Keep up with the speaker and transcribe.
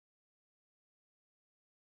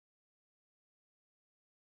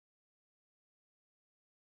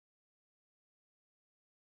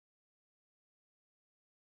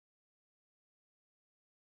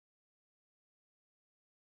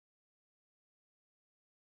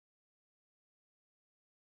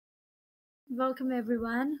Welcome,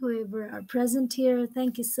 everyone, whoever are present here.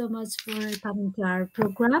 Thank you so much for coming to our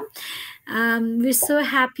program. We're so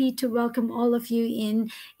happy to welcome all of you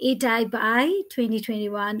in ATypI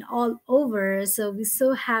 2021 all over. So we're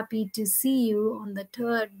so happy to see you on the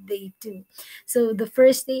third day too. So the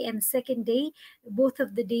first day and second day, both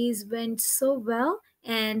of the days went so well,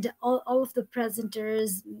 and all of the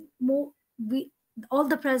presenters, more we all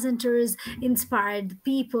the presenters inspired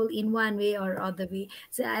people in one way or other way.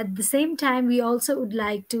 So at the same time, we also would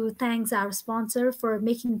like to thank our sponsor for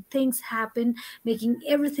making things happen, making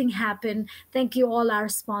everything happen. Thank you all our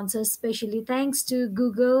sponsors, especially thanks to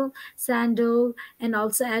Google, Sando, and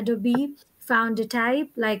also Adobe. Found a type.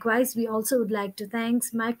 Likewise, we also would like to thank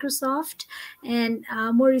Microsoft and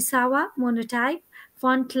Morisawa Monotype,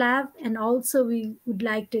 Font Lab, and also we would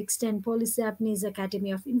like to extend Police Japanese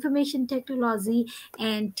Academy of Information Technology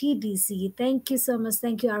and TDC. Thank you so much.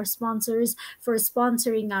 Thank you, our sponsors, for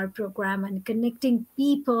sponsoring our program and connecting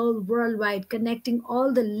people worldwide, connecting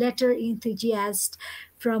all the letter enthusiasts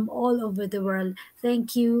from all over the world.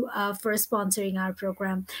 Thank you for sponsoring our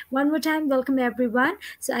program. One more time, welcome everyone.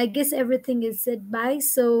 So I guess everything is said by.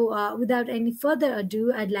 So without any further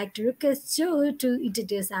ado, I'd like to request Joe to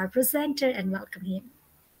introduce our presenter and welcome him.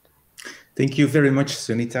 Thank you very much,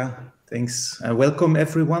 Sunita. Thanks. Welcome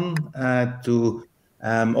everyone to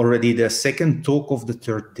already the second talk of the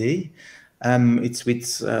third day. It's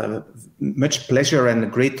with much pleasure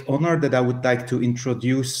and great honor that I would like to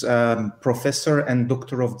introduce Professor and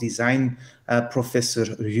Doctor of Design, Professor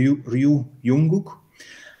Ryu Hyunguk.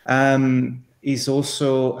 He's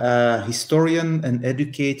also a historian, an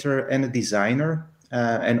educator, and a designer,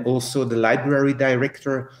 and also the library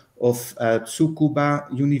director of Tsukuba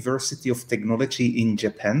University of Technology in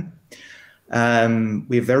Japan.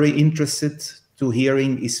 We're very interested to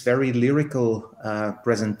hearing his very lyrical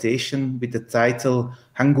presentation with the title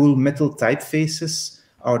Hanguel Metal Typefaces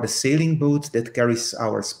are the sailing boat that carries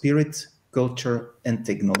our spirit, culture, and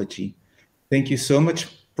technology. Thank you so much,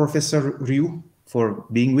 Professor Ryu, for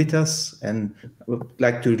being with us, and I would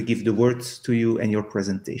like to give the words to you and your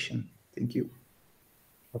presentation. Thank you.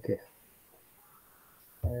 Okay.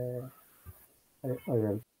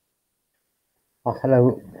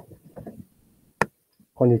 Hello.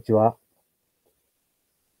 Konnichiwa.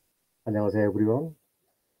 안녕하세요, everyone.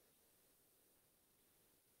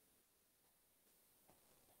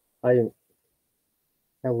 I am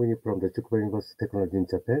Hanguel from the Tsukuba University of Technology in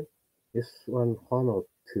Japan. It's one honor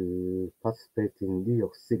to participate in New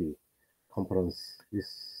York City conference with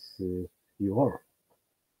you all.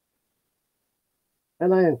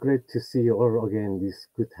 And I am glad to see you all again with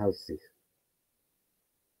good health.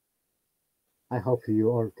 I hope you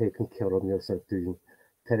all taken care of yourself during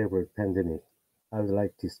terrible pandemic. I would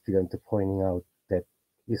like to begin to pointing out that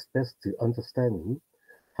it's best to understand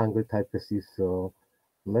Hangul typefaces is a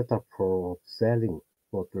metaphor of selling,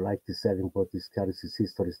 but like the selling both this carries its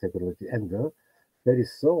history, technology, and the very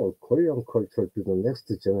soul Korean culture to the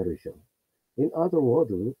next generation. In other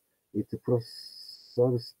words, it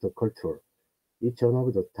preserves the culture. Each one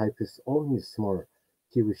of the type is only small,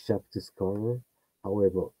 cube-shaped skull.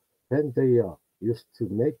 However, when they are used to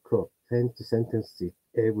make a faint sentence,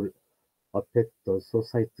 it will affect the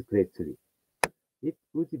society greatly. It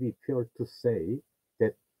would be fair to say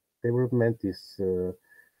that development is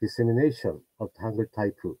dissemination of Hangul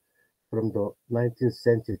type from the 19th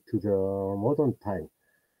century to the modern time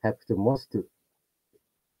have the most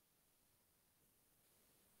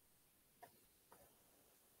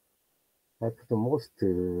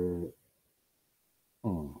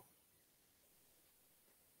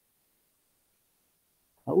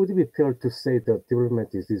would be fair to say that development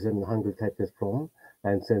is in Hangul typeface from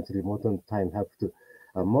 9th century modern time have to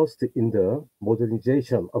most in the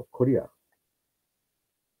modernization of Korea.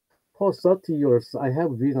 For 30 years, I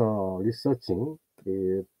have been researching,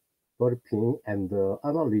 developing, and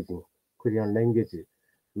analyzing Korean language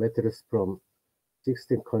methods from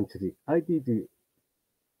 16 countries. I did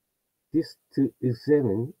this to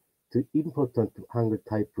examine the important Hangul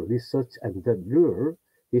type research and the real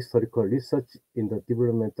historical research in the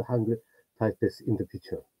development of Hangul typeface in the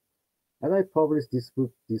future. And I published this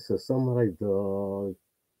book, this summary the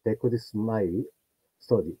decodes my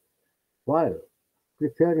study. While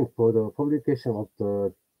preparing for the publication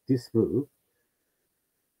of this book,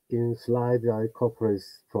 in slide I copied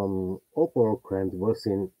from overwork and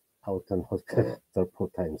working out and hospital 4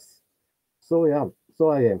 times. So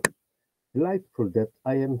I am delightful that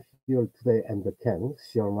I am here today and can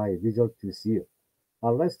share my result with you.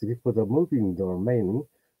 Unless before the moving the main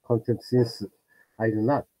content, since I do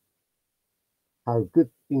not have good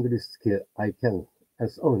English skill, I can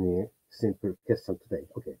answer only simple question today.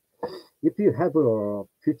 Okay. If you have a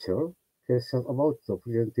future question about the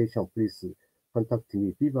presentation, please contact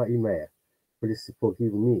me via email. Please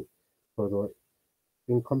forgive me for the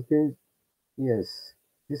inconvenience.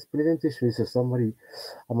 This presentation is a summary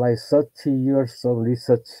of my 30 years of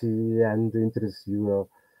research and interest you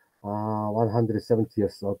 170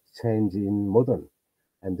 years of change in modern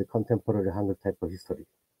and contemporary Hangul type of history.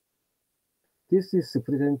 This is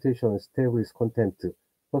presentation established content.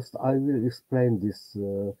 First, I will explain this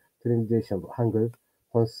translation of Hangul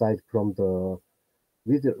coincide from the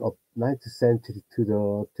middle of 19th century to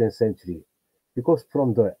the 20th century. Because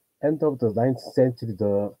from the end of the 19th century,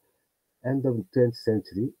 the end of the 20th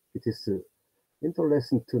century, it is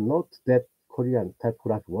interesting to note that Korean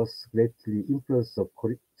typography was greatly influenced of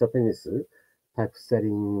Japanese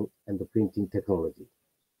typesetting and printing technology.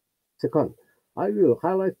 Second, I will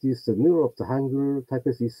highlight this new of the Hangul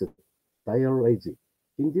typefaces dial age.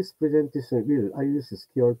 In this presentation, will I use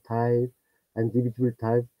scale type and individual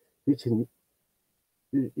type, which is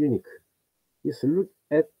unique. Is look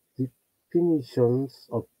at definitions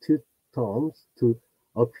of two terms to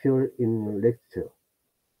appear in lecture.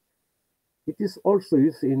 It is also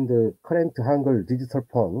used in the current Hangul digital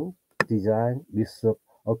font design with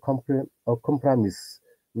a compromise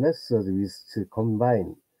method to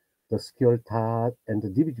combine the scale type and the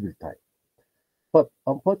divisible type. But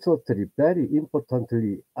unfortunately, very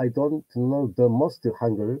importantly, I don't know the most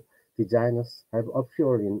Hangul designers have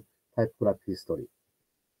appeared in typography history.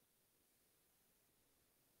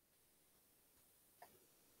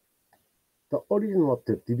 The origin of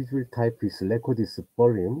the divisible type is recorded in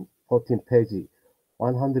volume 14, page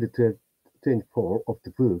 124 of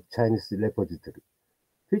the book Chinese Repository,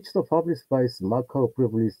 which was published by Macau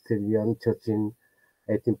Presbyterian Church in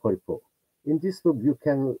 1844. In this book, you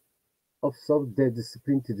can observe that the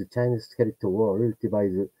printed Chinese character were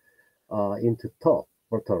divided into top,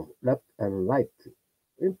 bottom, left, and right.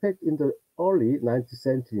 In fact, in the early 19th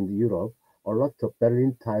century in Europe, a lot of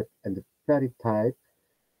Berlin type and Paris type,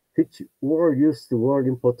 which were used, were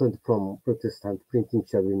imported from Protestant printing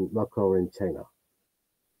shop in Macau and China.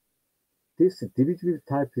 This divisible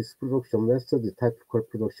type is production method, the typical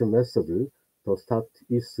production method, to start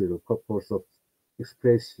is the purpose of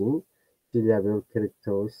expressing syllable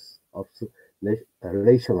characters of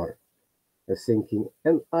relational thinking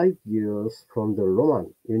and ideas from the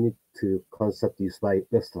Roman unit to concept used by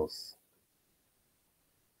Westerners.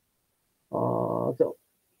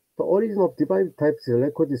 The origin of divided types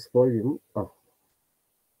record is volume.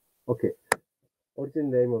 Okay.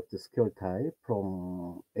 Origin name of the scale type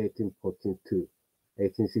from 1814 to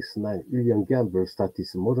 1869. William Gamble started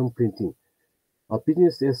modern printing. A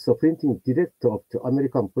business as a printing director of the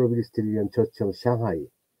American Presbyterian Church of Shanghai.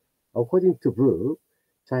 According to book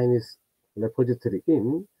Chinese Repository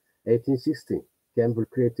in 1816, Gamble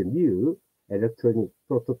created new electronic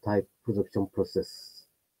prototype production process.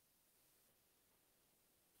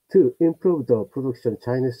 To improve the production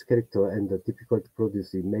Chinese character and the difficult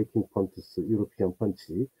produce in making fonts European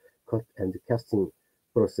punchy, cut and casting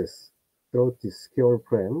process. Through this scale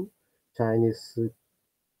frame, Chinese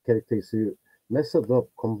character is method of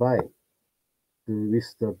combined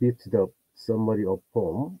with the built up summary of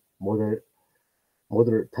form.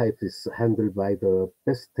 Model type is handled by the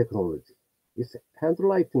best technology. Its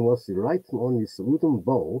handwriting was written on its wooden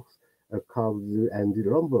box, a carved and the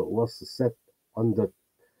lumber was set on the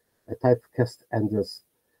typecast and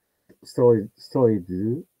stored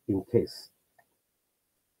in case.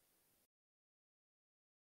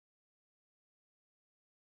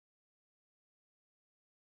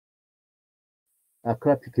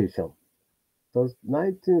 Clarification. The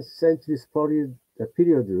 19th century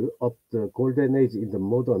period of the golden age in the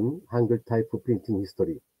modern Hangul type printing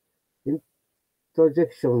history.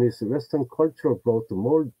 Interjection is Western culture brought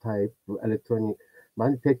mold type electronic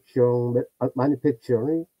manufacturing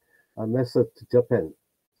method to Japan.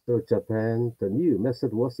 So Japan, the new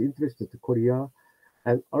method was introduced to Korea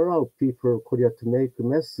and allowed people Korea to make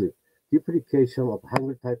mass duplication of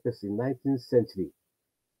Hangul typefaces in 19th century.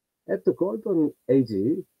 At the golden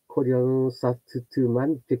age, Koreans started to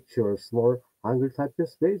manufacture small Hangul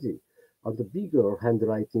typeface based on the bigger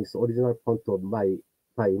handwriting's original font by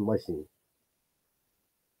machine.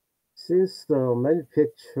 Since the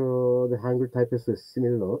manufacture the Hangul typeface was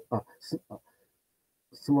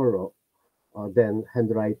smaller than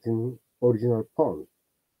handwriting original font,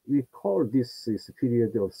 we call this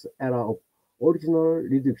period of era of original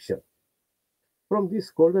reduction. From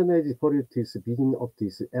this golden age period to the beginning of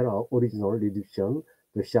this era original reduction,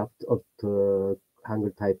 the shape of the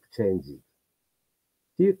Hangul type changed.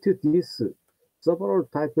 Due to this, several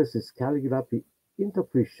typefaces calligraphy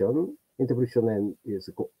interpretation interpretation and is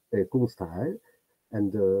Kung style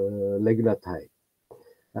and regular type.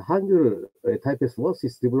 Hangeul typeface was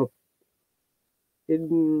developed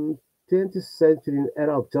in 20th century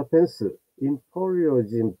era of Japan's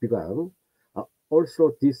imperialism began.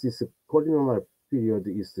 Also, this is colonial period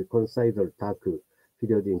is considered dark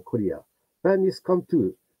period in Korea. When it comes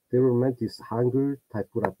to development is Hangul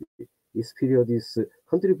typography. This period is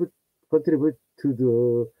contribute to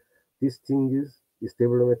the distinguished is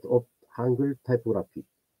development of Hangul typography.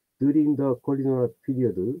 During the colonial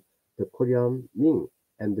period, the Korean Ming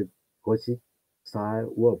and the Gothic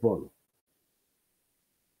style were born.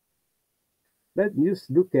 Let's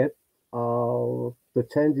look at the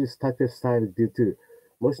changes typeface style due to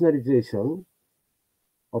modernization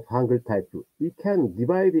of Hangul type. We can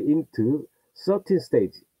divide it into 13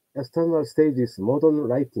 stages. External stage is modern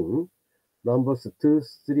writing, numbers 2,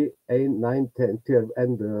 3, 8, 9, 10, 12,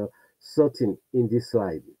 and 13 in this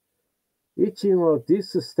slide. Each of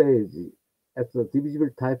this stage at the divisible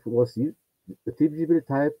type was used. The divisible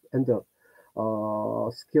type and the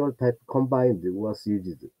scale type combined was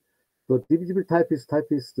used. The divisible type is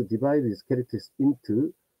to divide its characters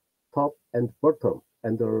into top and bottom,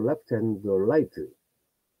 and the left and the right.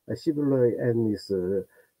 Similarly, and is the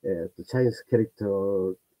Chinese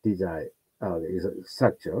character design is a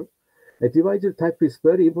structure. A divisor type is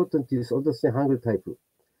very important to understand Hangul type.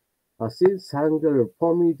 Since Hangul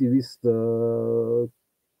formed with the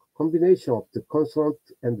combination of the consonant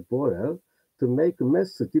and vowel to make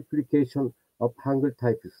mass duplication of Hangul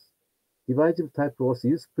types. Divisive type was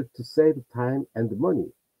useful to save time and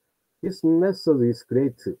money. This method is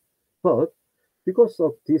great, but because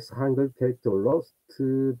of this Hangul character lost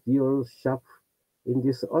to deal sharp in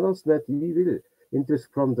this announcement, we will introduce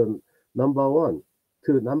from the number 1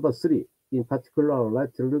 to number 3. In particular,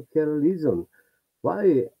 let's look at reason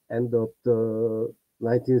why end of the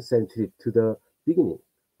 19th century to the beginning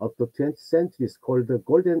of the 20th century is called the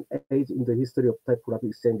golden age in the history of typography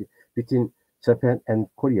exchange between Japan and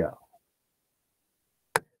Korea.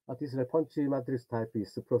 This is a punchy matrix type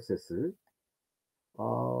is process.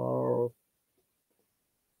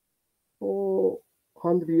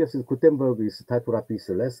 400 years Gutenberg is typography is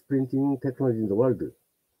less printing technology in the world.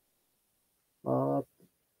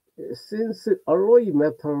 Since alloy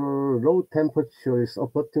metal low temperature is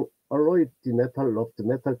operating alloy the metal of the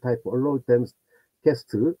metal type allow them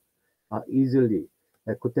cast easily.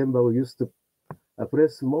 Gutenberg used to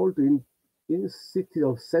press mold instead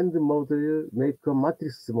of sand model, make a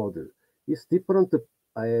matrix model. It's different.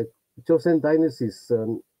 Joseon Dynasties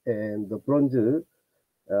and the bronze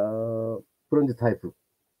type.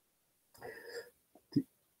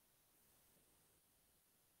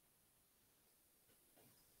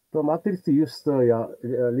 The matrix used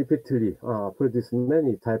repeatedly produce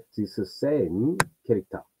many types is the same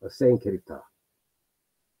character,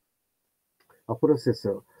 A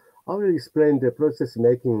processor. I will explain the process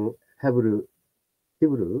making Hebrew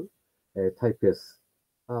typeface.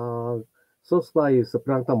 Source by is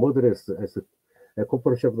Franklin Models as a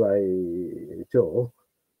corporation by Joe.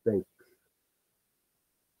 Thank.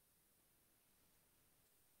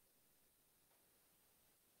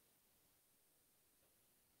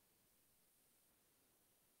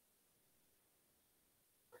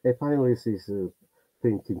 Finally, this is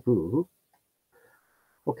printing book.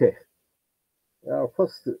 Okay.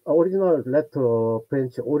 First, original letter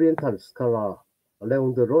French Oriental scholar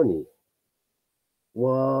Leon de Rony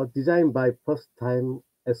were designed by first time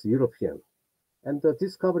as European, and the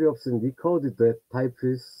discovery of the recorded type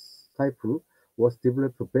was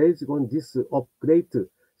developed based on this of great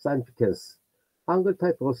significance. Hangul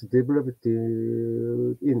type was developed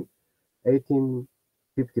in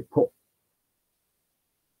 1854.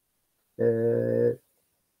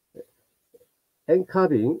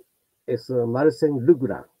 Encoding is Marcel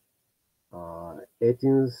Legrand,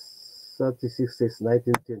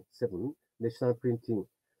 1836-1927, National Printing,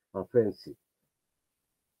 French.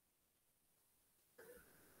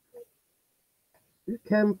 You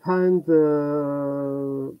can find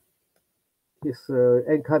his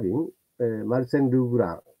encoding, Marcel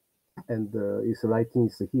Legrand, and his writing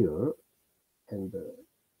is here, and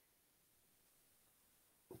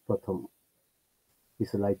bottom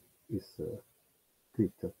is like is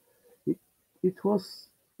Twitter. It was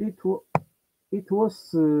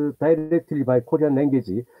directly by Korean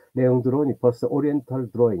language. Leon Droney first Oriental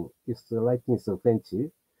drawing. Its writing is French,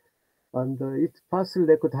 and it partially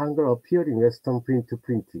record Hangul appearing Western printed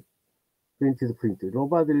print.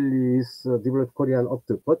 Robadley is developed Korean of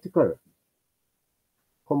the vertical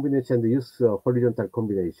combination and use horizontal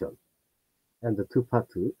combination, and the two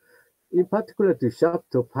part. In particular, to show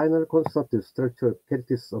the final constructive structural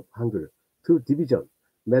characteristics of Hangeul, two division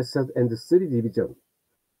method and three division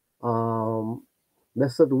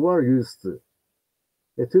method were used.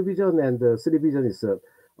 The two vision and three vision is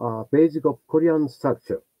basic of Korean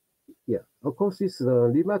structure. Yeah, of course, it's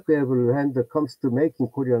remarkable when it comes to making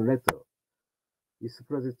Korean letter. This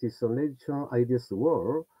project is a traditional ideas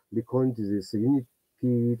world because this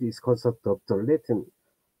unified is concept of the Latin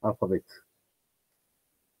alphabet.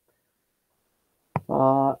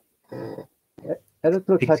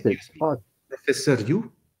 Electrotype. Excuse me, Professor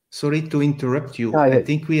Yu. Sorry to interrupt you. Yeah. I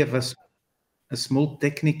think we have a small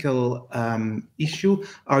technical issue.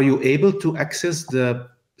 Are you able to access the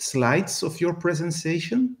slides of your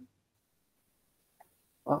presentation?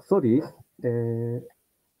 Sorry.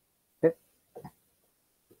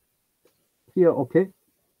 Here, okay.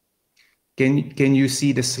 Can you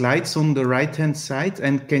see the slides on the right-hand side?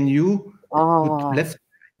 And can you put left?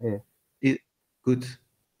 Yeah. Good.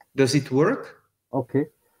 Does it work? Okay.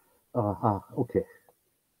 Okay.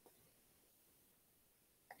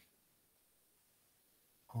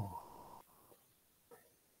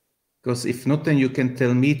 Because if not, then you can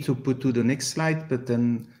tell me to put to the next slide, but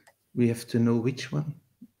then we have to know which one.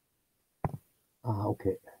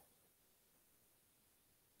 Okay.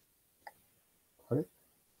 Sorry?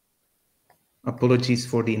 Apologies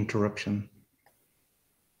for the interruption.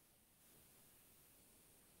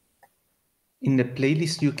 In the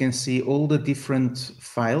playlist, you can see all the different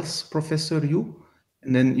files, Professor Yu,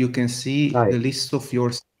 and then you can see the list of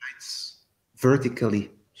your slides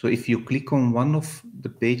vertically. So if you click on one of the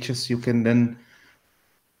pages, you can then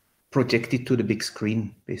project it to the big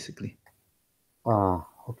screen, basically.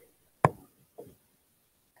 Okay.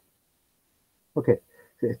 Okay.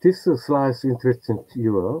 This slide is interesting to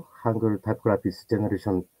you, Hangeul typography's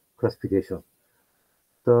generation classification.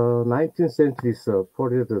 The 19th century is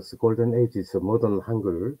period golden age is modern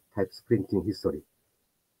Hangeul types printing history.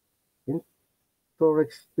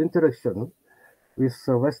 Interaction with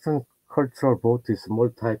Western cultural both is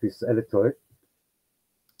multi-type is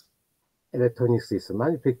electronics is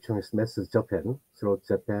manufacturing method Japan. Throughout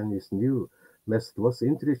Japan is new method was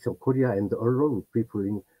introduced in Korea and allow people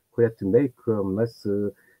in Korea to make mass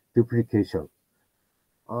duplication.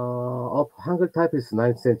 Of Hangul type is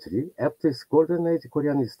 9th century. After its golden age,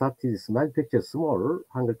 Korean started to manufacture small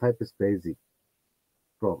Hangul type is basic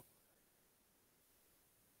from.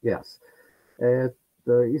 Yes.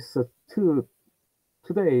 It's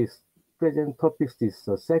today's present topics is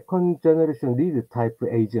second generation lead type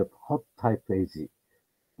age of hot type age.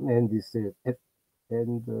 And this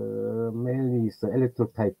mainly is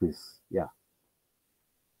electrotype is, yeah.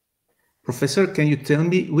 Professor, can you tell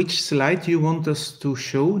me which slide you want us to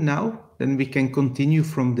show now? Then we can continue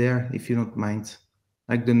from there, if you don't mind.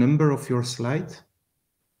 Like the number of your slide.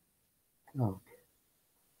 Okay.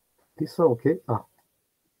 This one, okay.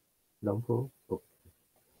 Number. Okay.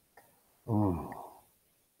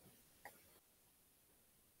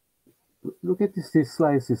 Look at this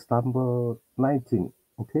slide is number 19.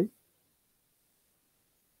 Okay.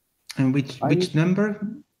 And which number?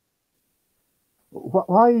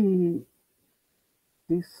 Why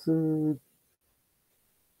this?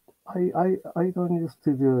 I don't used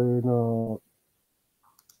to the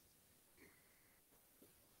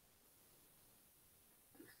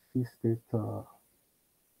this data.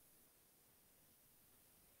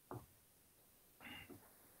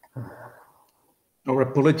 Our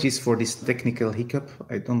apologies for this technical hiccup.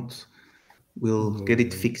 We'll get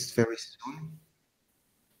it fixed very soon.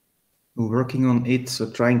 We're working on it,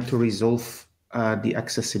 so trying to resolve the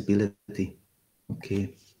accessibility.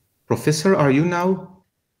 Okay. Professor, are you now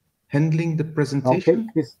handling the presentation?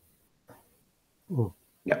 Okay. This.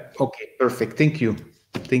 Yeah, okay, perfect. Thank you.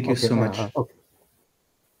 Thank you so much. Okay.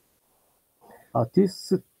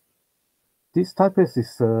 This typeface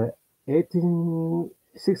is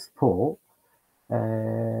 1864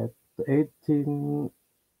 and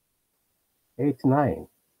 1889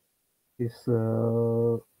 is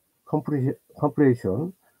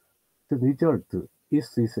comparison. The result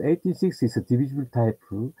is 1860 is a divisible type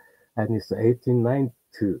and it's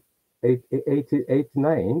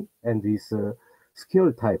 1889 and is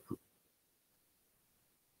scale type.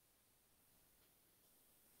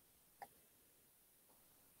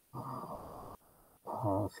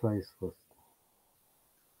 Slides first.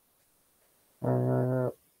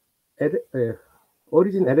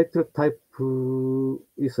 Origin electric type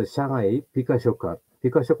is Shanghai Pikashokan.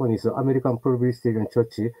 Pikashokan is American Presbyterian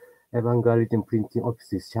Church Evangelism Printing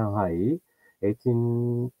Office, Shanghai.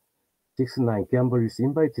 1869, Campbell is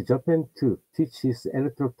invited to Japan to teach his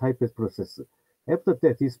electrotype process. After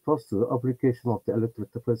that, his first application of the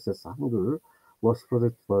electric process Hanguel was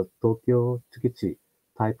produced for Tokyo Tsukichi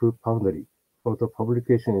Type Foundry. For the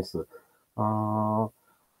publication is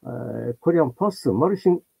Korean first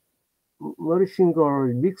nourishing or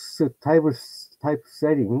mixed type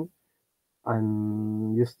setting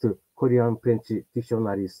and used Korean French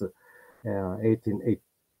dictionaries 1880.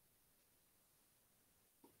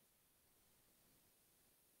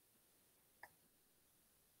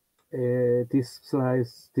 This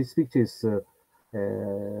picture is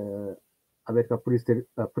American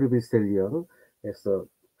Presbyterian as a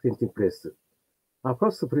printing press.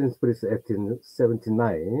 First printing press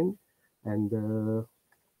 1879, and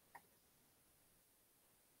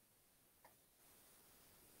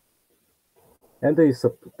it's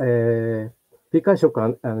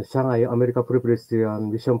Pikachu and Shanghai American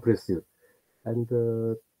Presbyterian Mission Press, and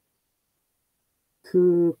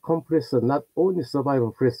to compress not only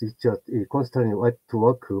survival press which are constantly to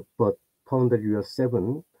work, but Foundry Year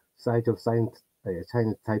 7, size of Chinese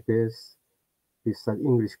typefaces, is an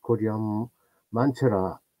English Korean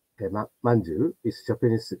Manchara Manju, is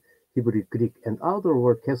Japanese Hebrew Greek, and other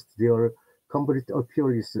work cast their complete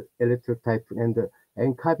appearance electric type and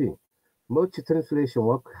carving. Much translation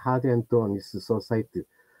work had and done is society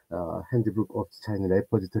handbook of Chinese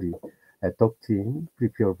repository doctrine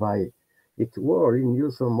prepared by it were in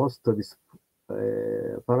use on most of its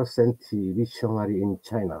Paracenti dictionary in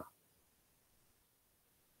China.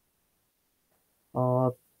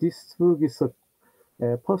 This book is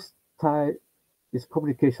first time is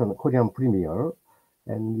publication Korean premiere,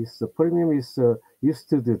 and this premium is used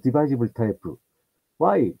to the divisible type.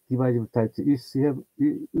 Why divisible type? Is you have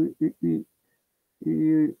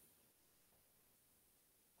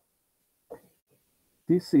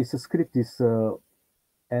this is a script is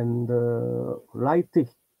and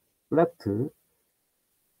left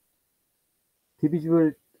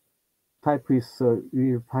divisible type is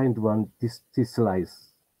we will find one this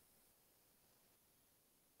slice.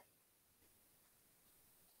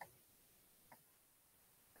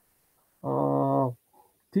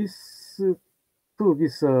 This book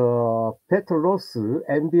is Petros,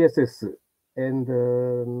 MBSS, and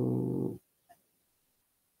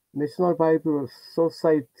National Bible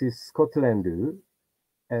Society Scotland,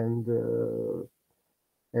 and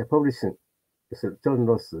publishing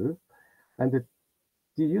journals, and the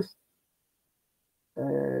use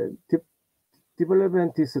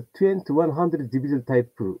development is 2100 division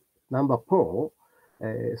type number 4,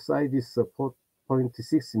 size is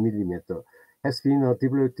 4.6 millimeter, has been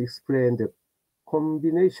developed to explain the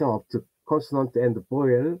combination of the consonant and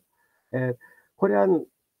vowel. Korean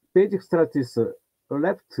basic structure is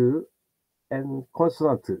left and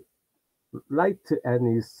consonant, right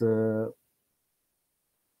and is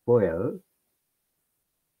vowel.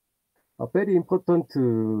 A very important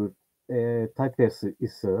typeface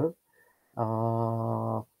is the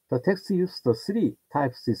text used the 3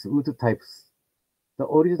 types is wood types. The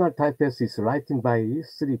original typeface is written by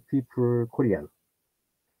 3 people Korean.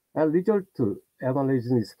 A result to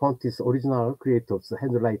analyzing is font is original creators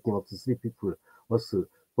handwriting of the 3 people was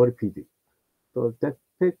verified. So that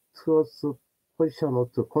was position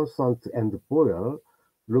of the consonant and vowel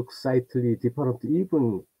look slightly different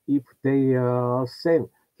even if they are same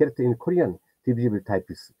character in Korean divisible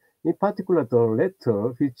types. In particular, the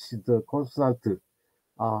letter which the consonant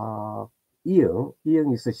Eon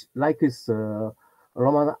is like its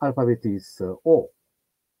Roman alphabet is O,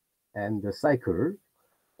 and the cycle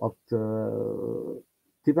of the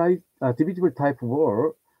divisible type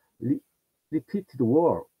word, repeated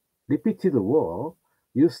word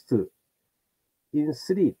used in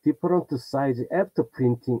 3 different sizes. After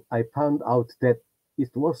printing, I found out that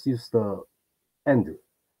it was used end.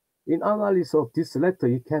 In analysis of this letter,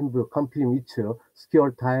 you can compare each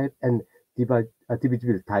square type and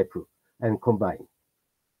divisible type and combine.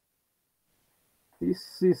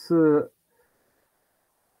 This is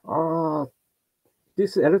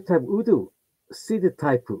this electric wood seed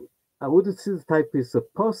type. Wood seed type is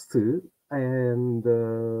first and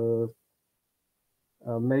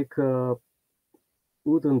make a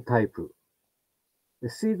wooden type. The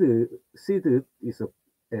seed is a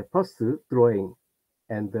first drawing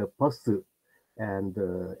and post and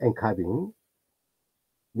carving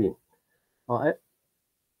mean.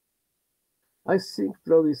 I think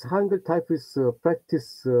there is Hanguel type is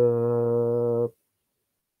practice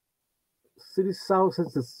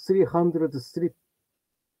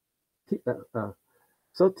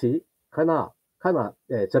 3,330 kana,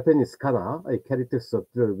 Japanese kana, characters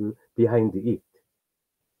observed behind it.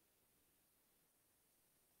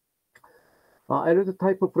 Another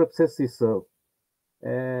type of process is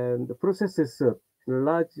And the process is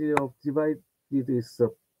largely divided is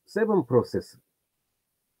 7 processes.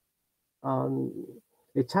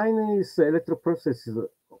 A Chinese electro process is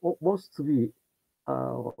mostly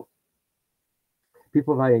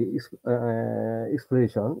people by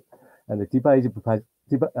explanation and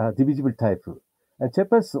divisible type. And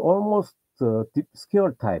Japanese almost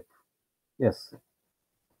square type. Yes.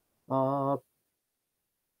 The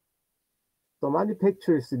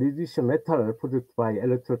manufacturers reduce metal produced by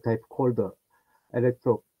electrotype called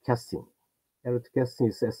electrocasting. Electrocasting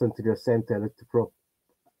is essentially a center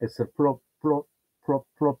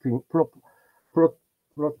propping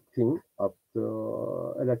of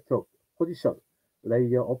the electrode position,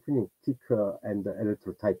 layer opening, thicker, and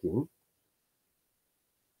electrotyping.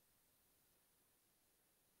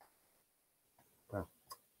 Sorry.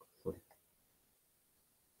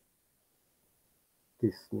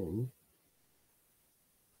 This name.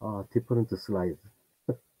 Different slide.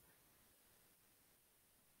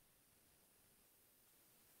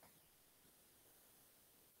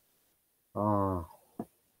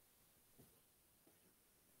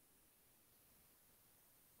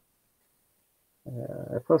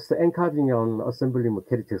 First, encoding on assembly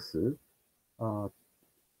characters.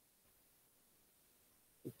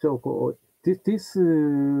 So this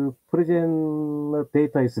present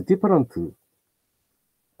data is different.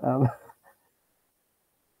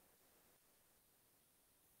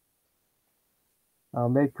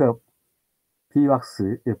 Make a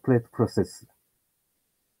PWAX plate process.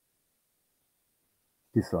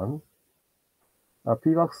 This one.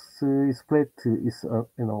 PWAX is plate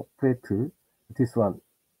plate. This one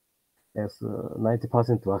as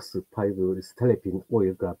 90% wax 5 is terepene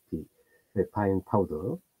oil gravity fine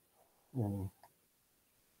powder.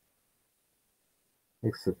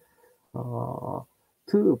 Next,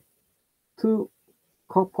 two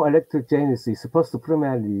copper electric chains is supposed to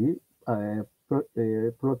primarily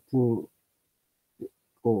protein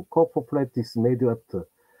or copper plate is made up.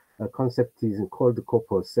 The concept is called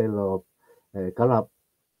copper cell of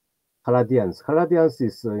Caladians. Caladians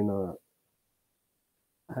is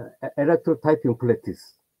electrotyping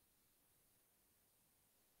plates.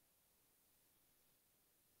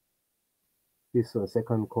 This one,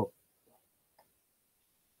 second copper.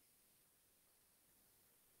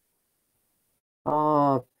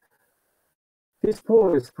 This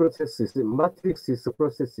process is matrix is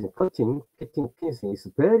processing, cutting, piecing is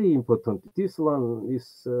very important. This one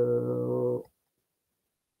is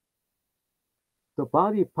the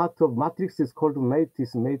body part of matrix is called made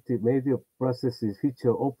of processes which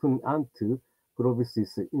are open onto globus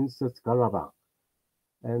is insert galaban.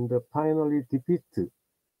 And finally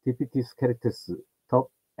depicts characters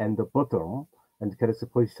top and the bottom and character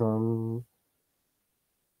position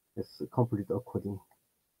is complete according.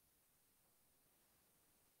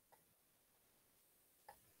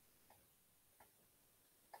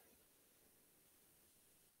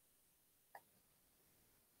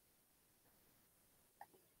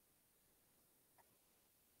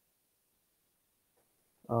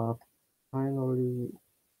 Finally,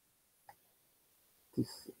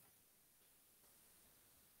 this.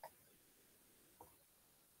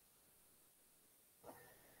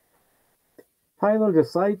 Finally, the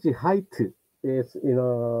size height is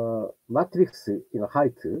matrix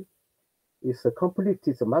height is a complete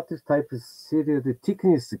matrix type serial. The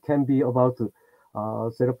thickness can be about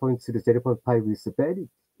 0.3 0.5 is very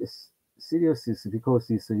serious is because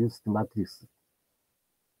it's used matrix.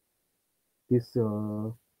 This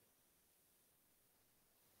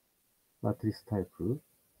matrix type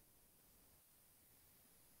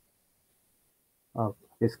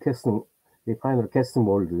is casting the final casting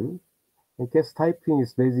mold. And cast typing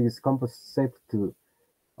is basically concept to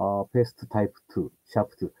paste type 2,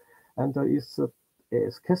 sharp 2. And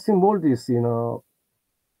its casting mold is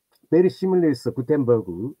very similar to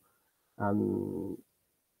Gutenberg and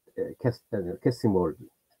casting mold.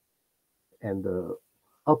 And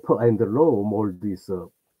upper and low mold is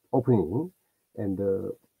opening and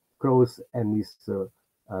close and is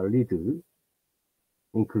lid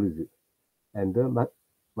included and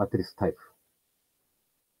matrix type.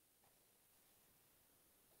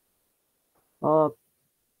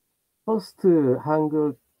 First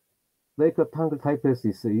Hanguel makeup Hanguel typeface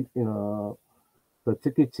is the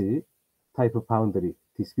Tsukichi type boundary.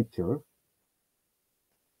 This picture.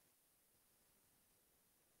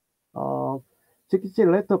 Tsukichi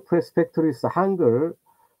letter press factory is Hanguel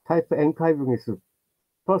type encoding is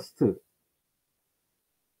first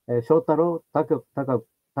Shotaro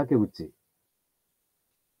Takeuchi.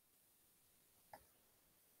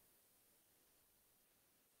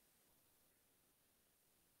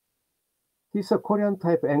 This Korean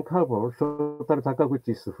type encarver, Shotaro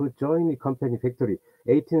Takaguchi, who joined the company factory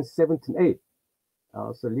 1878.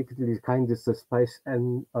 So liquidly kind of spice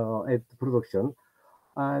and at production.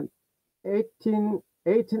 And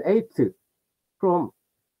 1880 from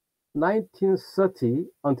 1930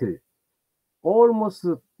 until almost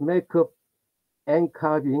makeup and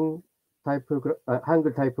carving type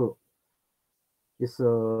Hangul type is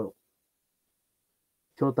Shotaro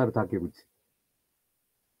Takeguchi.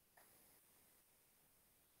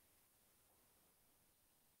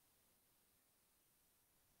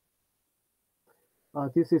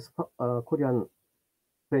 This is Korean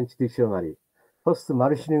French dictionary. First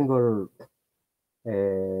multilingual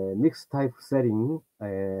mixed type setting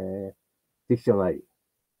dictionary.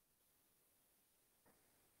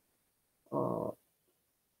 So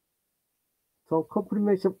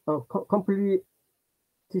completion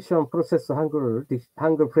process Hangul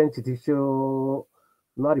French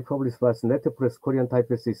dictionary published by Letterpress Korean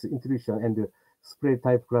Typefaces introduction and spread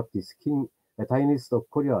typography King Tiniest of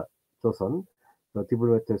Korea Joseon. The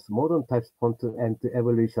developers modern type font and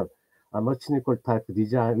evolution. A mechanical type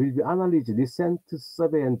design will be analyzed recent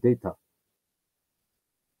survey and data.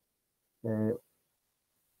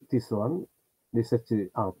 This one, research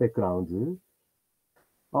background.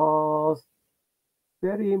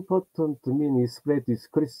 Very important to me is spread is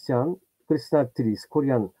Christianity is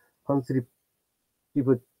Korean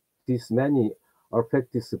contributed this many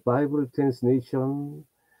affects Bible translation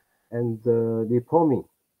and reforming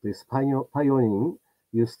this pioneering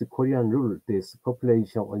used Korean rule this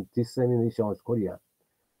population and dissemination of Korea.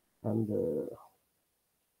 And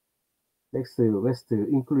next West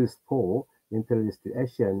includes 4 interest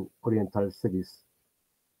Asian Oriental studies.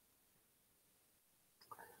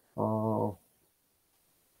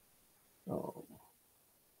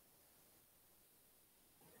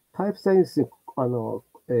 Type science, the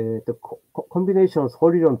combinations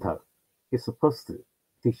horizontal is the first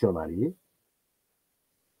dictionary.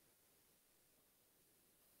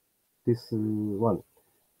 This one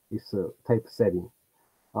is type setting.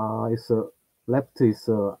 It's left is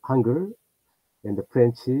Hangul and the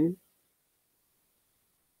French,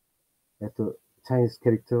 at the Chinese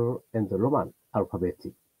character and the Roman alphabet.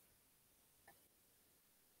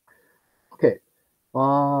 Okay,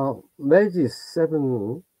 Meiji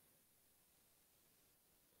 7.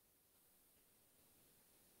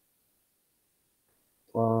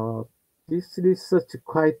 This research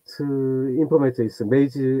quite informative is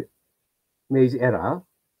Meiji era.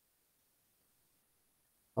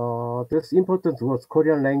 This important was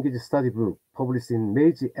Korean language study book published in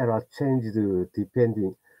Meiji era changed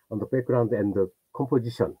depending on the background and the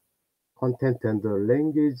composition, content and the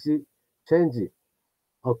language change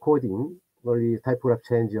accordingly typograph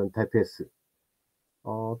change on typeface.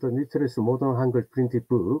 The Nicholas Modern Hangul printed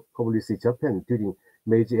book published in Japan during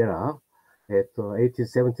Meiji era at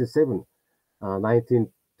 1877,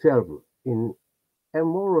 1912 in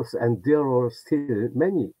Amorous, and there are still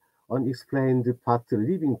many unexplained paths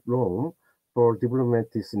leaving room for development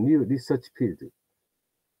this new research field.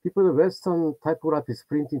 People the Western typography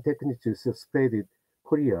printing techniques spread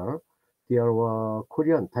Korea. There were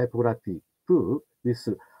Korean typography book with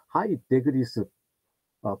high degrees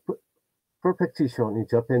of perfection in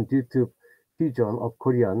Japan due to fusion of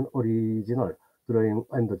Korean original drawing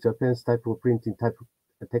and the Japanese type of printing type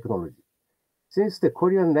technology. Since the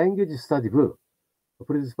Korean language study book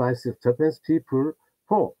produced by Japanese people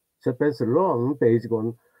for Japan's learn based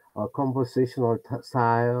on conversational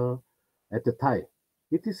style at the time.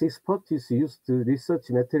 It is expertise used to research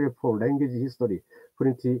material for language history,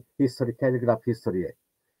 printing history, calligraphy history.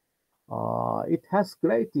 It has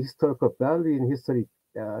great historical value in history,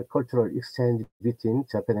 cultural exchange between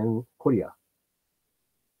Japan and Korea.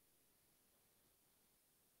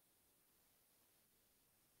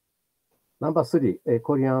 Number 3, a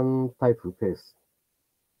Korean typeface.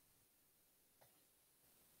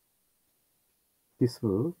 This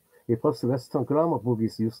book, a first Western grammar book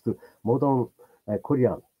is used to modern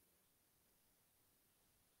Korean.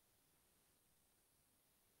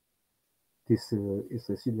 This is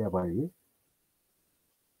a syllabary.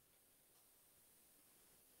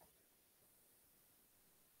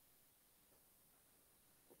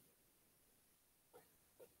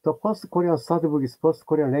 The first Korean study book is first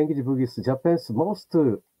Korean language book is Japan's most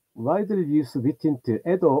widely used between the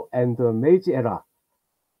Edo and the Meiji era.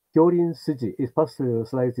 Gyorin Suji, its first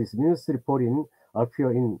slide is Ministry Foreign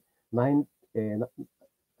appear in 19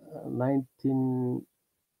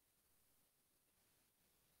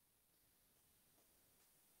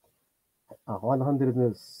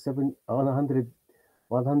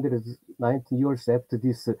 190 years after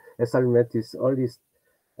this assignment is earliest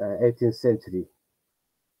 18th century.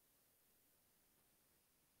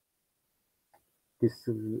 This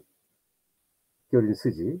Kyorin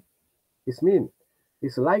Suji. This means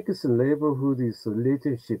it's like the neighborhood is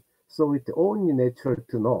relationship, so it's only natural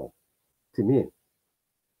to know, to mean.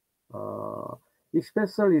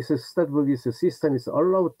 Especially the studybook system is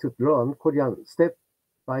allowed to learn Korean step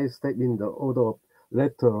by step in the order of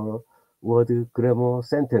letter, word, grammar,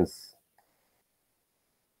 sentence.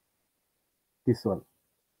 This one.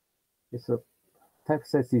 It's a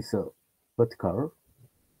typeface is a vertical.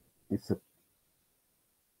 It's a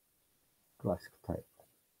classic type.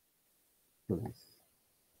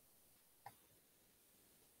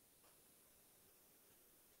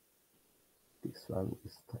 This one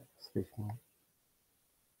is type special.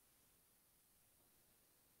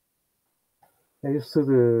 Used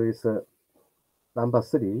is number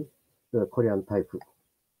 3, the Korean type.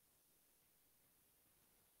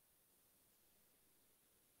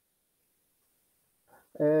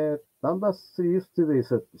 Number 3 used to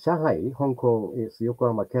is Shanghai, Hong Kong is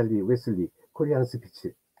Yokohama, Cali, Wesley, Korean speech.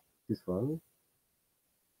 This one.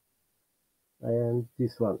 And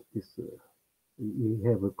this one is, we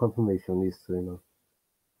have a confirmation is,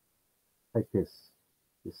 typeface.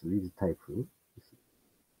 This read type,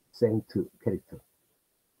 same two character.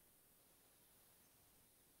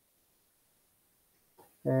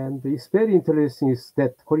 And it's very interesting is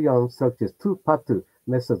that Korean structures two-part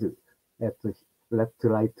method at the left to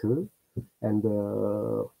right and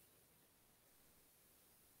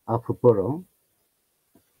up bottom.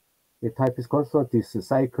 The type is constant is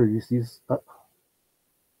cycle is used.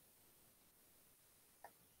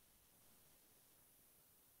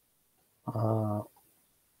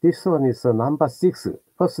 This one is number 6.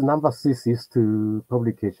 First number 6 is to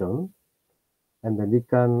publication, and the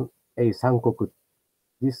Nikkan A Sankoku.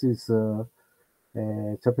 This is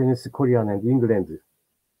Japanese, Korean, and England.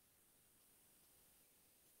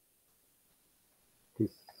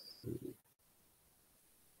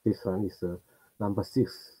 This one is number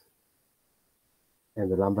 6,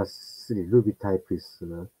 and the number 3 Ruby type is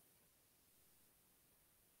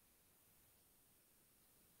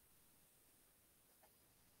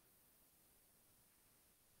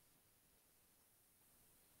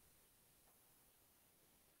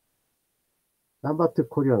number 2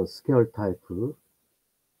 Korean scale type.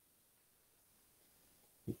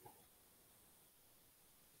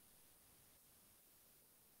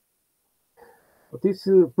 This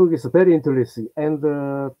book is very interesting. And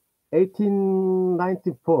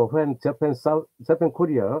 1894, when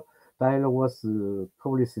Japan-Korea dialogue was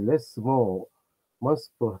published less more months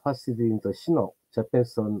passively in the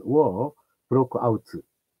Sino-Japan War broke out.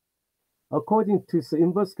 According to the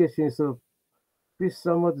investigations, please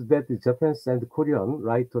summoned that Japanese and Korean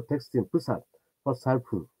write text in Busan first half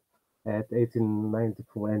at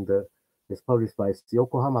 1894, and is published by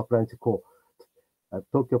Yokohama Branch Co.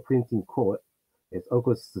 Tokyo Printing Co. at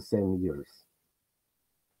August the same years.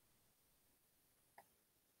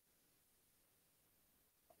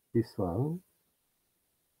 This one.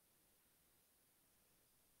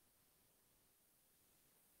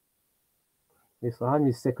 This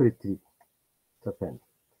Army Secretary, Japan.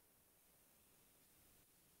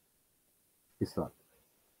 This one.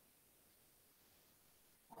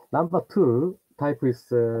 Number 2 type is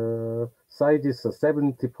size is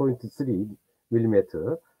 70.3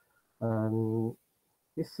 millimeter. And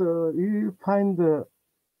it's you find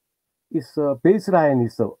its baseline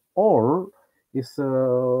is all is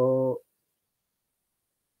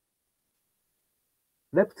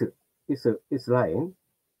left is line.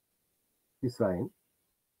 This line.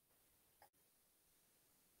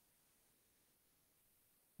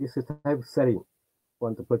 This is type setting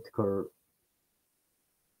on the particular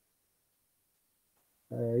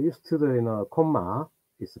used to the comma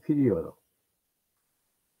is period.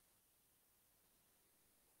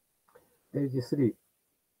 Page 3.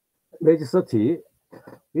 Page 30.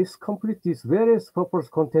 This complete this various purpose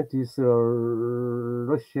content is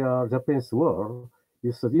Russia Japanese war.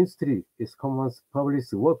 This industry is common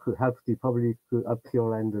published work help the public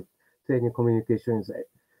appeal and training communications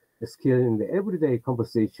skill in the everyday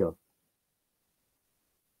conversation.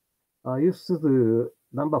 Used to the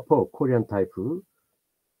number 4 Korean type.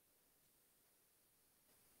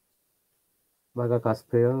 Maga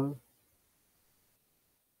Gospel.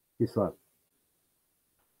 This one.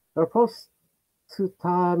 The first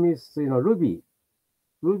term is Ruby.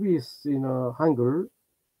 Ruby is Hanguel.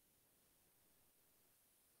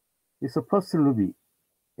 It's the first Ruby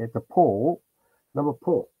at the 4, number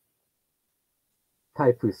 4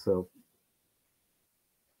 type is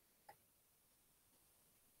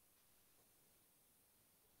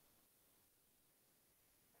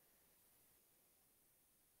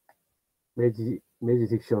Meiji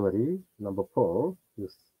Dictionary, number 4.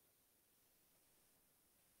 Yes.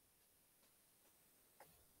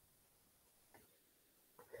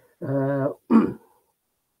 Uh,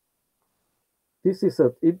 this is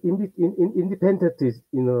a independent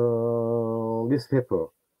newspaper.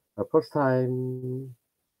 First time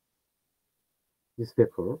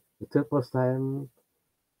newspaper. The first time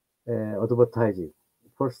advertising.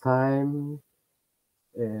 First time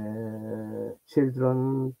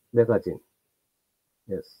children magazine.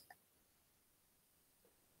 Yes.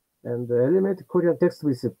 And the elementary Korean text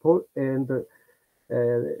with and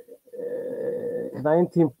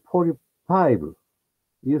 1945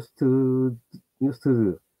 used to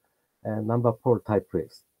do number 4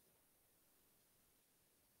 typeface.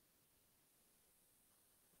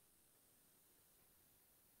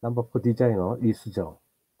 Number 4 designer Lee Soo-jung.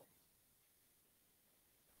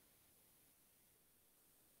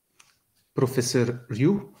 Professor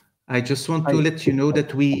Ryu, I just want to let you know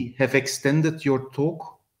that we have extended your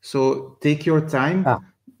talk. So take your time.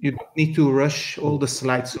 You don't need to rush all the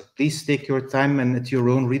slides. So please take your time and at your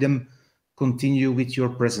own rhythm, continue with your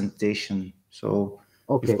presentation. So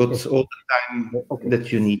you've got all the time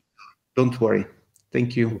that you need. Don't worry.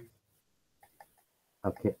 Thank you.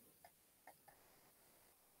 Okay.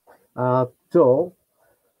 So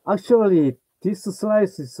actually, this slide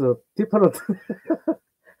is different.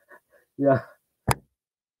 Yeah.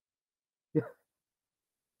 Yeah.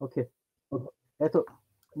 Okay.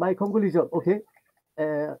 My conclusion. Okay.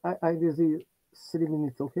 I need 3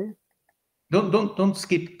 minutes. Okay. Don't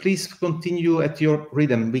skip. Please continue at your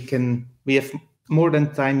rhythm. We have more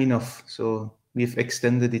than time enough. So we've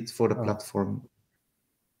extended it for the platform.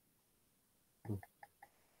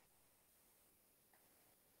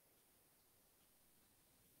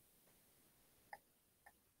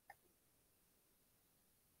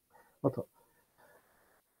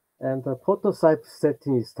 And the photo type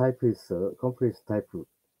setting is complete type.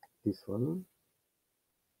 This one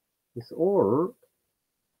is all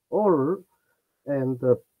and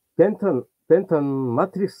Benton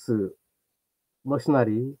matrix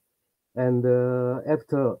machinery and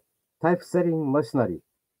after typesetting machinery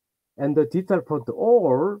and the detail font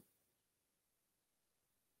all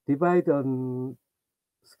divide on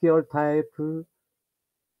scale type,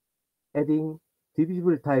 adding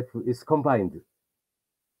divisible type is combined.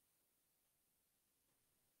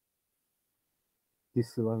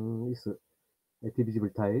 This one is a divisible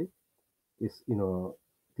type is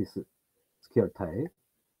this scale type.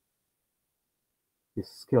 This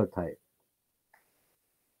scale type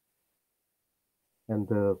and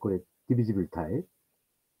divisible type.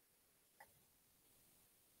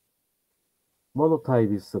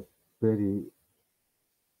 Monotype is very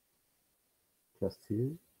just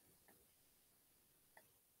here.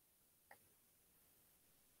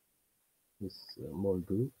 This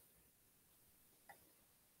mold.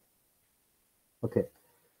 Okay,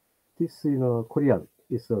 this Korean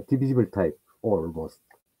is a divisible type almost.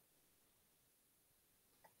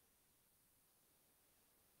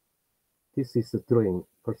 This is drawing,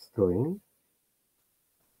 first drawing.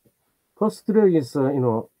 First drawing is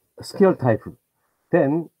scale type.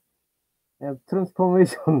 Then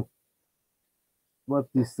transformation. What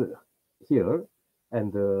is here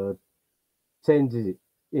and change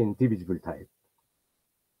in divisible type.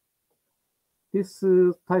 This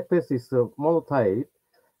typeface is monotype,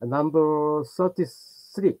 number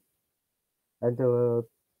 33 and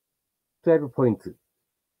 12 point.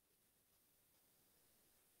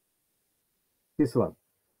 This one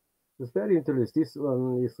is very interesting. This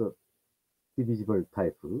one is a divisible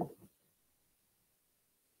type.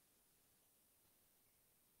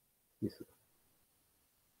 This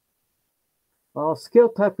scale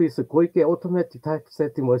type is Koike automatic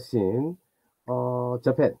typesetting machine,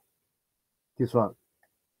 Japan. This one.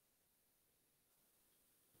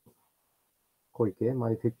 Koike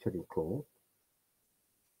manufacturing co.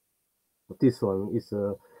 This one is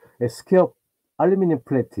a scale aluminum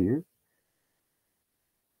plate.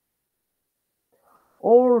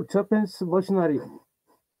 All Japanese machinery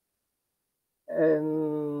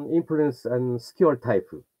and influence and scale type.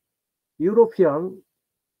 European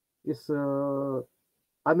is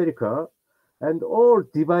America and all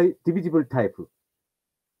divisible type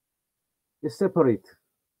is separate.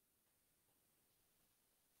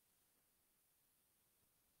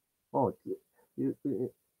 Oh,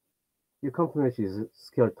 your confirmation is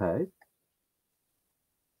scale type.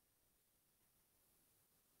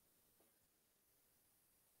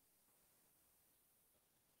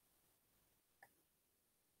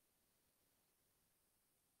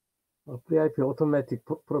 Pre-IP automatic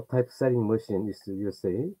prototype setting machine is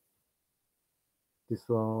USA. This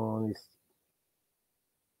one is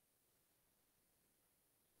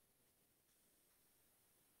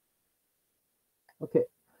Okay.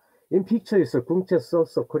 In picture is a Gungche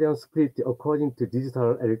source of Korean script according to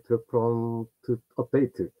digital electric prompt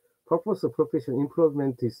update. Purpose of professional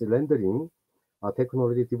improvement is rendering,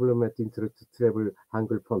 technology development into travel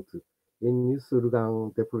Hangul font. In use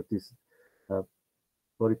Rugang developed this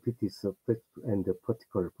Boripitis and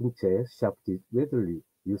particular Gungche sharply readily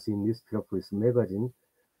used in newspapers, magazine,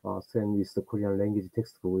 same with the Korean language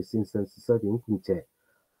textbook with instance serving Gungche.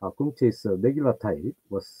 Gungche is a regular type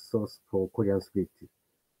was source for Korean script.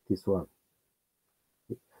 This one.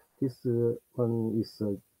 This one is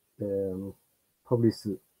published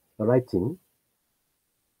writing,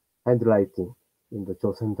 handwriting in the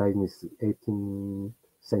Joseon Dynasty, 18th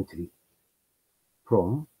century,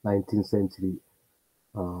 from 19th century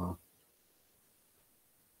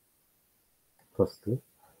first.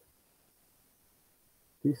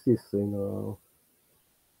 This is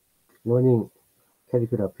learning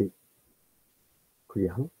calligraphy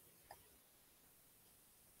Korean.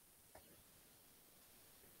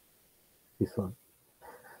 This one.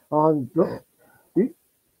 Look,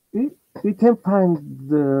 we can find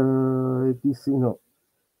this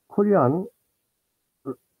Korean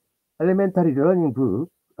elementary learning book,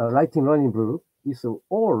 writing learning book is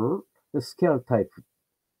all the scale type,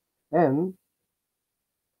 and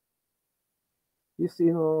this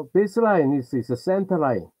baseline is a center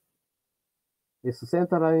line. This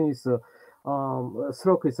center line is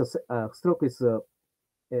stroke is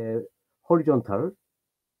horizontal.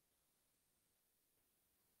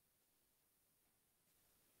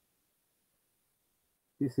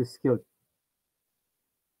 This is scale.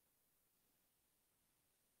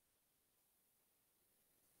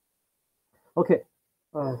 Okay,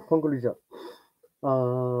 conclusion.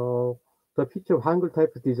 The feature of Hangul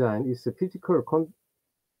type design is a physical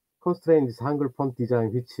constraints Hangul font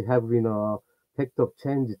design, which have been effect of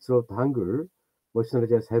change throughout Hangul.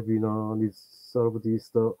 Machinaries have been solved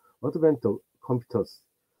with the advent of computers.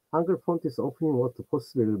 Hangul font is opening what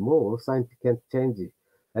possible more significant change,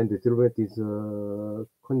 and the development is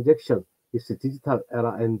conjunction. It's a digital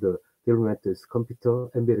era, and the development is computer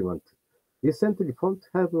environment. Recently, font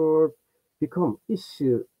have become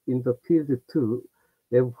issue in the field too.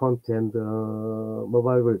 Web font and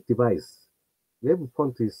mobile device. Web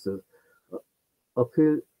font is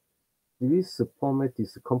appeal. This format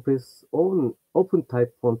is compressed open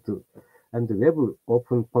type font and web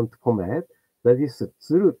open font format, that is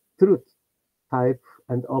true type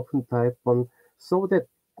and open type font, so that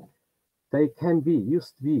they can be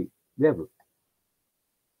used to be web.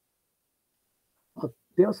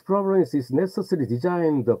 There's problems is necessary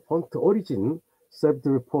design the font origin served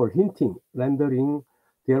for hinting, rendering,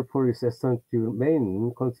 therefore is essential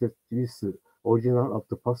main concept is original of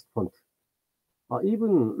the first font.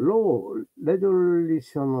 Even low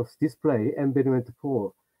resolution of display environment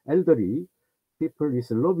for elderly people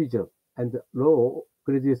with low vision and low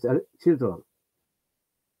graduate children,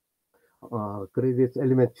 graduate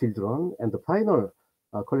element children, and the final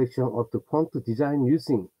collection of the font design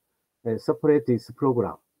using a separate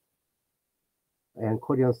program and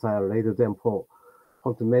Korean style rather than for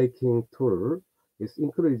font making tool. It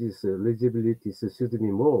encourages legibility should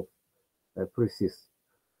be more precise.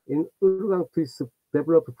 In Urgang to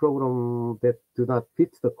develop a program that do not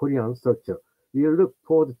fit the Korean structure, we look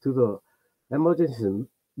forward to the emerging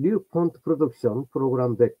new font production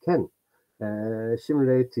program that can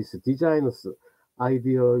simulate its designer's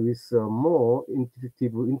idea with a more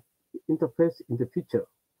intuitive interface in the future.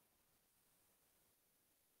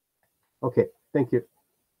 Okay, thank you.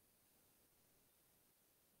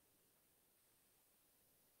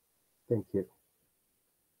 Thank you.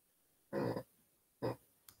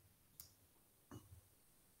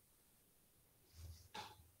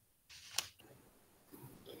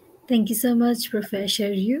 Thank you so much,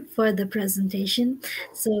 Professor Ryu, for the presentation.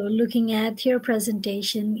 So, looking at your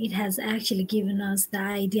presentation, it has actually given us the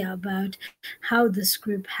idea about how the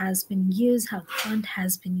script has been used, how the font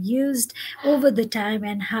has been used over the time,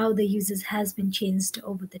 and how the uses has been changed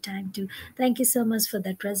over the time too. Thank you so much for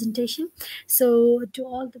that presentation. So, to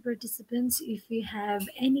all the participants, if you have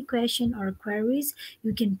any question or queries,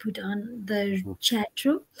 you can put on the chat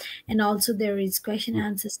room, and also there is question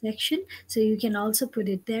answer section, so you can also put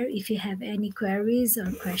it there if you have any queries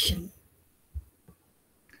or question.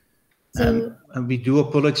 So And we do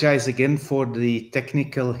apologize again for the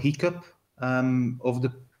technical hiccup of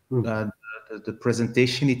the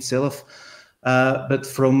presentation itself. But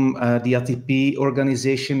from the ATypI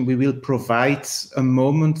organization, we will provide a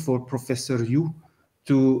moment for Professor Ryu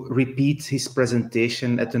to repeat his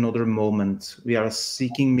presentation at another moment. We are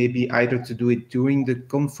seeking maybe either to do it during the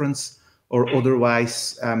conference or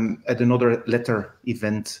otherwise at another later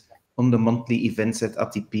event on the monthly events that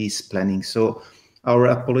ATypI is planning. So our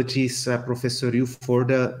apologies, Professor Ryu, for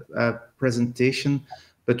the presentation,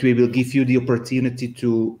 but we will give you the opportunity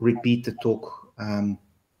to repeat the talk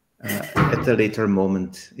at a later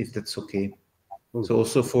moment, if that's okay. So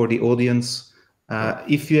also for the audience,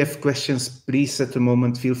 if you have questions, please at the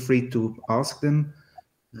moment feel free to ask them,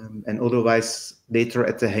 and otherwise later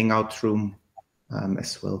at the Hangout room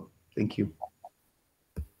as well. Thank you.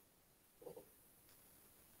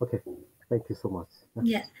 Okay, thank you so much.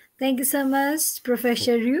 Yeah, thank you so much,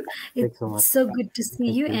 Professor Ryu. Thanks It's so much. so good to see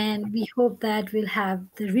Thank you, you. and we hope that we'll have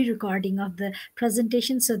the re-recording of the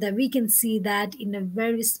presentation so that we can see that in a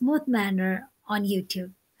very smooth manner on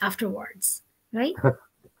YouTube afterwards, right?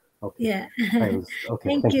 Okay. Yeah. Okay.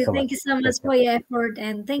 Thank you so much. Thank you so much Thank you. for your effort,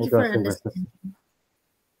 and thank you Thank you, for asking questions. understanding.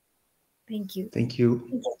 Thank you. Thank you.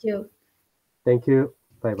 Thank you. Thank you.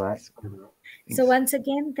 Bye bye. So once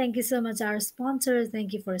again, thank you so much, our sponsor.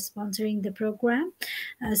 Thank you for sponsoring the program.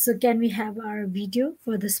 So can we have our video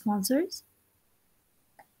for the sponsors?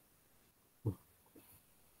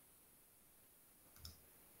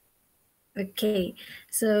 Okay.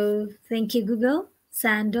 So thank you, Google.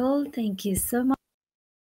 Sandal, thank you so much.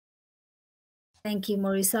 Thank you,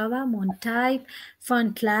 Morisawa, Montype,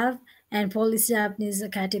 FunClav, and Polish Japanese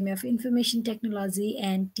Academy of Information Technology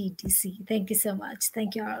and TTC. Thank you so much.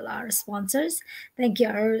 Thank you, all our sponsors. Thank you,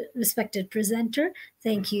 our respected presenter.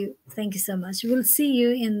 Thank you. Thank you so much. We'll see you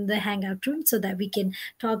in the Hangout room so that we can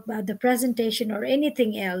talk about the presentation or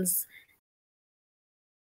anything else